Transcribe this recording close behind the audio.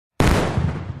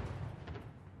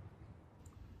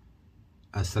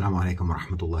Assalamu alaikum wa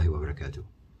rahmatullahi wa barakatuh.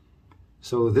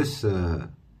 So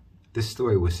this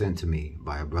story was sent to me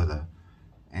by a brother,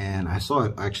 and I saw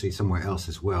it actually somewhere else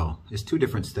as well. It's two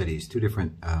different studies, two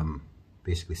different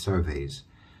basically surveys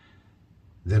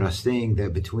that are saying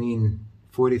that between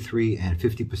 43 and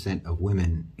 50% of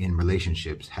women in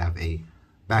relationships have a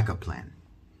backup plan,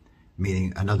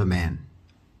 meaning another man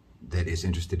that is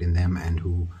interested in them and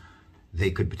who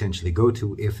they could potentially go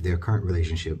to if their current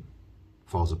relationship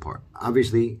falls apart.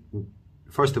 Obviously,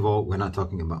 first of all, we're not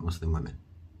talking about Muslim women.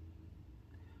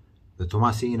 The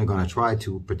Tomassiyeen are going to try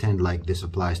to pretend like this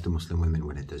applies to Muslim women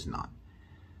when it does not.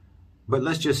 But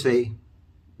let's just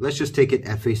take it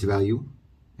at face value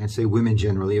and say women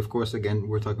generally. Of course, again,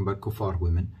 we're talking about kuffar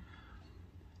women.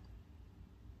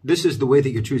 This is the way that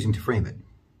you're choosing to frame it.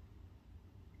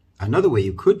 Another way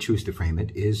you could choose to frame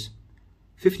it is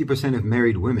 50% of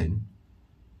married women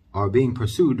are being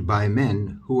pursued by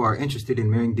men who are interested in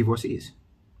marrying divorcees,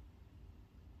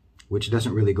 which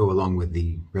doesn't really go along with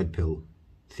the red pill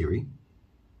theory.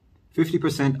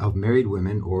 50% of married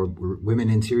women or women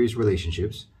in serious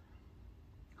relationships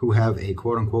who have a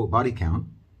quote-unquote body count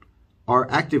are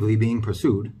actively being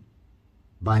pursued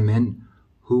by men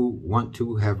who want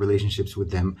to have relationships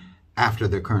with them after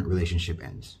their current relationship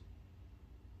ends.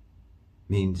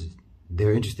 Means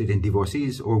they're interested in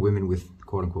divorcees or women with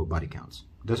quote-unquote body counts.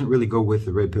 Doesn't really go with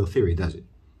the red pill theory, does it?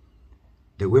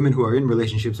 That women who are in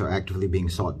relationships are actively being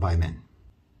sought by men.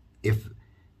 If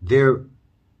their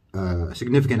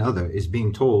significant other is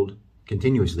being told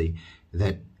continuously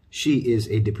that she is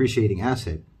a depreciating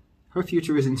asset, her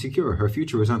future is insecure, her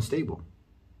future is unstable.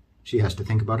 She has to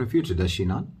think about her future, does she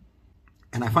not?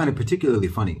 And I find it particularly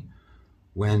funny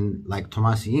when, like,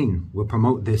 Tomassiyeen will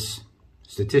promote this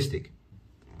statistic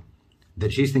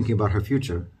that she's thinking about her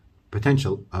future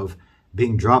potential of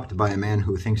being dropped by a man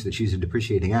who thinks that she's a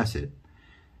depreciating asset.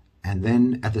 And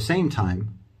then at the same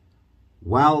time,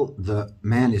 while the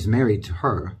man is married to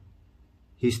her,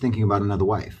 he's thinking about another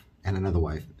wife and another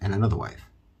wife and another wife.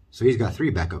 So he's got 3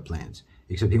 backup plans,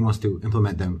 except he wants to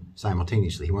implement them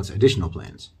simultaneously. He wants additional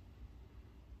plans.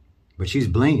 But she's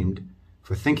blamed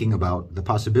for thinking about the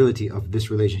possibility of this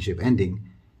relationship ending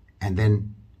and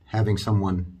then having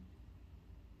someone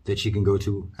that she can go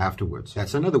to afterwards.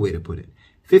 That's another way to put it.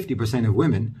 50% of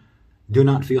women do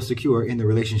not feel secure in the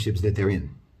relationships that they're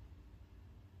in.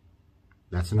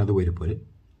 That's another way to put it.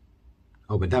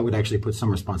 Oh, but that would actually put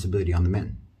some responsibility on the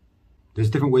men. There's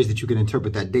different ways that you can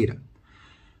interpret that data.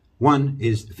 One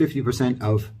is 50%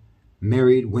 of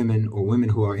married women or women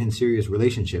who are in serious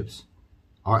relationships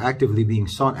are actively being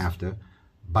sought after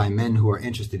by men who are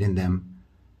interested in them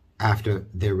after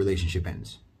their relationship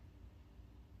ends.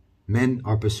 Men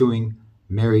are pursuing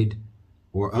married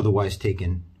or otherwise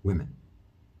taken women.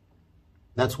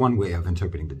 That's one way of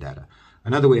interpreting the data.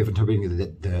 Another way of interpreting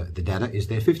the data is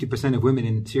that 50% of women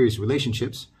in serious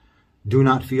relationships do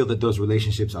not feel that those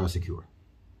relationships are secure.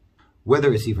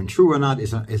 Whether it's even true or not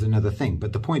is another thing.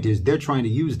 But the point is they're trying to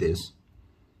use this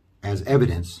as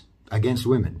evidence against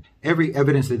women. Every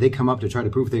evidence that they come up to try to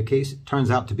prove their case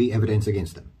turns out to be evidence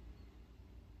against them.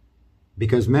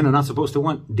 Because men are not supposed to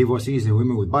want divorcees and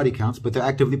women with body counts, but they're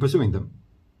actively pursuing them.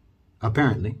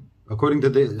 Apparently, according to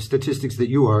the statistics that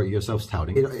you are yourselves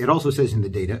touting. It also says in the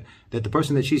data that the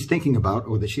person that she's thinking about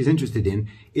or that she's interested in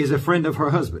is a friend of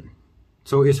her husband.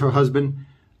 So is her husband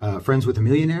friends with a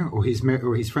millionaire, or he's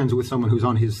friends with someone who's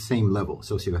on his same level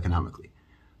socioeconomically?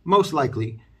 Most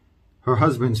likely, her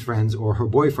husband's friends or her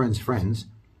boyfriend's friends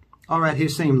are at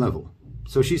his same level.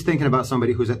 So she's thinking about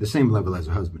somebody who's at the same level as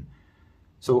her husband.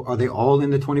 So are they all in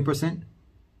the 20%?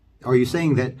 Are you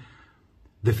saying that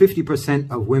the 50%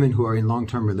 of women who are in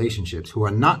long-term relationships, who are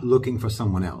not looking for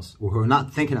someone else, or who are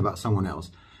not thinking about someone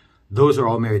else, those are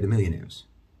all married to millionaires?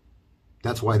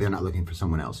 That's why they're not looking for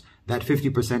someone else. That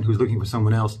 50% who's looking for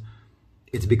someone else,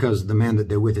 it's because the man that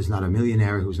they're with is not a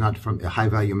millionaire, who's not from a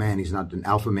high-value man, he's not an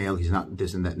alpha male, he's not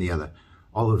this and that and the other.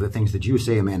 All of the things that you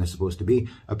say a man is supposed to be.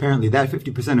 Apparently that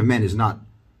 50% of men is not,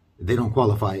 they don't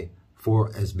qualify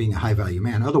for as being a high-value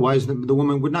man. Otherwise, the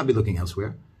woman would not be looking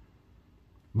elsewhere.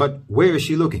 But where is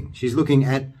she looking? She's looking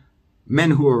at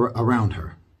men who are around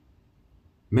her,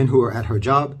 men who are at her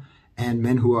job, and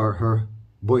men who are her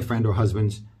boyfriend or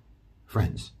husband's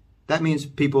friends. That means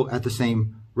people at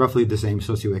roughly the same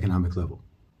socioeconomic level.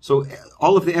 So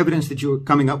all of the evidence that you're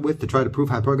coming up with to try to prove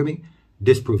hypergamy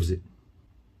disproves it.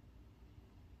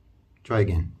 Try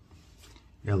again.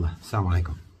 Yallah, assalamu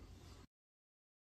alaikum.